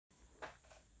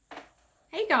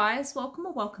guys, welcome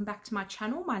or welcome back to my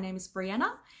channel. My name is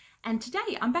Brianna and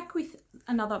today I'm back with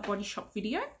another Body Shop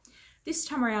video. This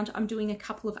time around I'm doing a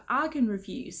couple of Argan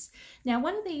reviews. Now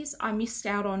one of these I missed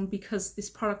out on because this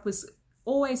product was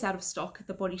always out of stock,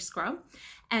 the body scrub,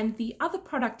 and the other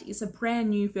product is a brand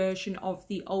new version of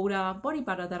the older body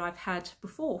butter that I've had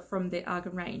before from the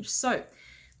Argan range. So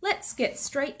let's get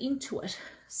straight into it.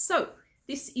 So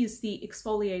this is the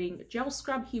exfoliating gel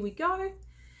scrub. Here we go.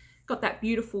 Got that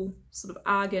beautiful sort of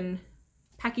Argan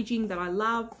packaging that I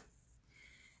love,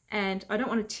 and I don't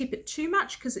want to tip it too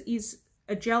much because it is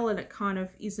a gel and it kind of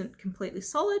isn't completely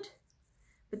solid,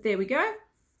 but there we go.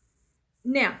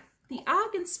 Now the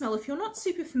Argan smell, if you're not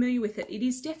super familiar with it, it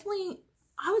is definitely,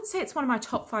 I would say it's one of my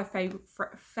top 5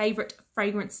 favorite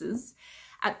fragrances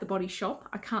at the Body Shop.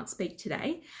 I can't speak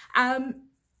today.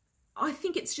 I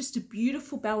think it's just a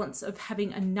beautiful balance of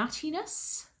having a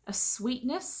nuttiness, a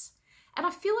sweetness, and I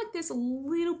feel like there's a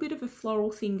little bit of a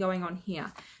floral thing going on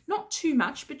here. Not too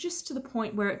much, but just to the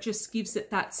point where it just gives it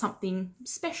that something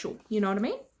special, you know what I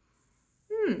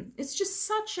mean? It's just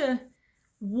such a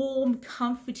warm,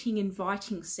 comforting,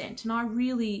 inviting scent, and I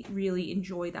really, really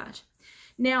enjoy that.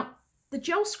 Now, the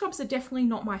gel scrubs are definitely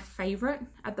not my favorite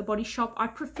at the Body Shop. I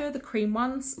prefer the cream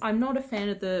ones. I'm not a fan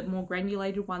of the more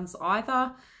granulated ones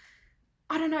either.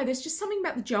 I don't know, there's just something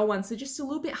about the gel ones. They're just a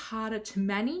little bit harder to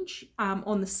manage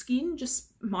on the skin,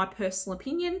 just my personal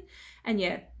opinion. And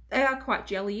yeah, they are quite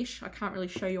jelly-ish. I can't really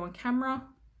show you on camera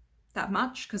that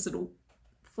much because it'll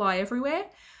fly everywhere.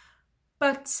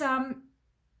 But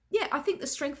yeah, I think the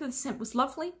strength of the scent was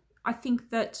lovely. I think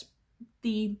that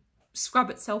the scrub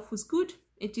itself was good.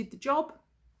 It did the job,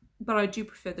 but I do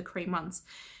prefer the cream ones.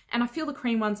 And I feel the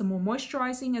cream ones are more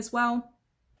moisturizing as well.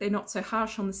 They're not so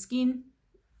harsh on the skin.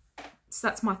 So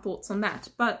that's my thoughts on that.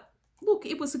 But look,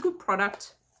 it was a good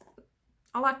product.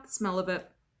 I like the smell of it.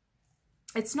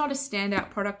 It's not a standout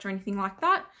product or anything like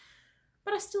that,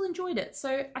 but I still enjoyed it.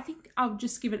 So I think I'll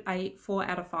just give it a 4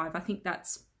 out of 5. I think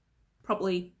that's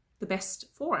probably the best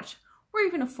for it, or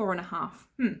even a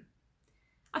 4.5.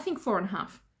 I think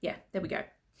 4.5. Yeah, there we go.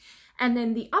 And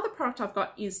then the other product I've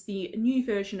got is the new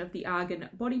version of the Argan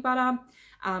body butter.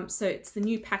 So it's the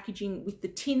new packaging with the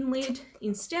tin lid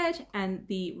instead and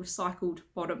the recycled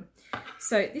bottom.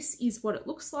 So this is what it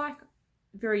looks like.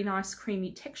 Very nice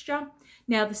creamy texture.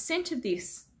 Now the scent of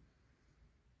this,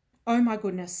 oh my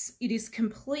goodness, it is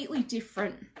completely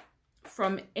different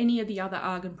from any of the other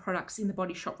Argan products in the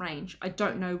Body Shop range. I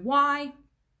don't know why,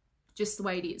 just the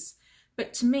way it is.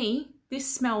 But to me,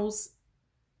 this smells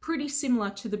pretty similar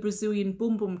to the Brazilian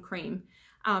Boom Boom cream.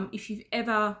 If you've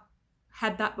ever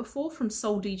had that before from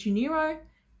Sol de Janeiro,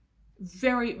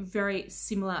 very, very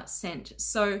similar scent.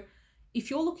 So if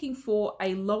you're looking for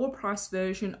a lower price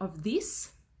version of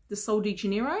this, the Sol de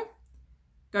Janeiro,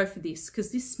 go for this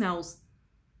because this smells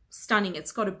stunning.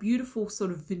 It's got a beautiful sort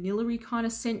of vanilla-y kind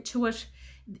of scent to it.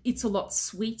 It's a lot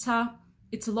sweeter.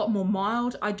 It's a lot more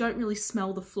mild. I don't really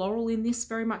smell the floral in this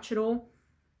very much at all.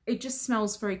 It just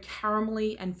smells very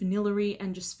caramelly and vanilla-y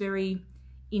and just very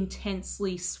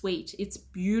intensely sweet. It's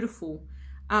beautiful.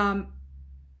 I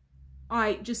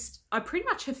pretty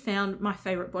much have found my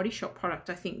favorite Body Shop product,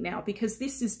 I think, now, because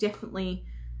this is definitely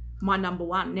my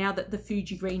 #1 now that the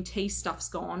Fuji green tea stuff's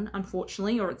gone,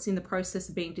 unfortunately, or it's in the process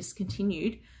of being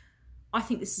discontinued. I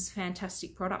think this is a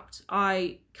fantastic product.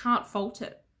 I can't fault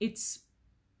it. It's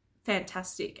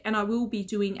fantastic. And I will be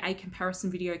doing a comparison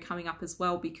video coming up as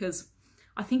well because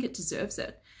I think it deserves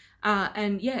it.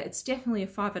 And yeah, it's definitely a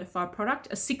 5 out of 5 product,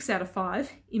 a 6 out of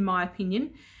 5 in my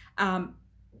opinion.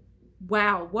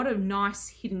 Wow, what a nice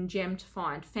hidden gem to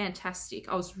find. Fantastic.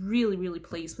 I was really, really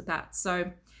pleased with that.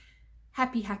 So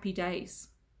happy, happy days.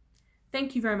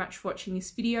 Thank you very much for watching this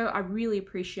video. I really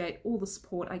appreciate all the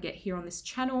support I get here on this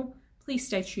channel. Please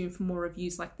stay tuned for more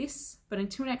reviews like this. But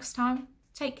until next time,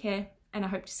 take care and I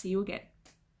hope to see you again.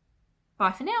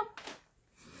 Bye for now.